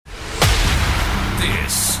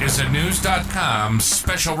This is a Knewz.com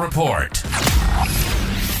special report.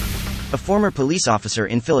 A former police officer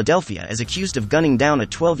in Philadelphia is accused of gunning down a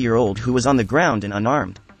 12-year-old who was on the ground and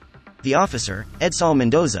unarmed. The officer, Edsal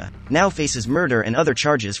Mendoza, now faces murder and other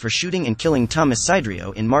charges for shooting and killing Thomas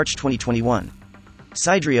Sidrio in March 2021.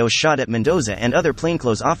 Sidrio shot at Mendoza and other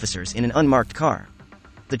plainclothes officers in an unmarked car.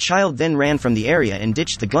 The child then ran from the area and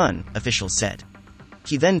ditched the gun, officials said.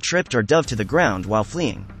 He then tripped or dove to the ground while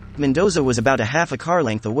fleeing. Mendoza was about a half a car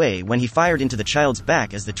length away when he fired into the child's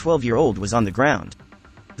back as the 12-year-old was on the ground.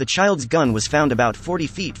 The child's gun was found about 40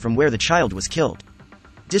 feet from where the child was killed.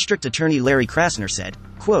 District Attorney Larry Krasner said,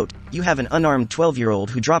 quote, "You have an unarmed 12-year-old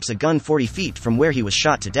who drops a gun 40 feet from where he was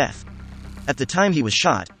shot to death. At the time he was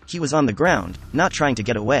shot, he was on the ground, not trying to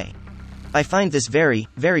get away. I find this very,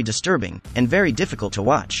 very disturbing, and very difficult to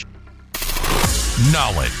watch."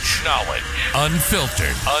 Knowledge.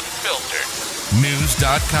 Unfiltered.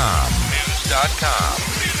 Knewz.com. Knewz.com.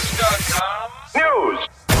 Knewz.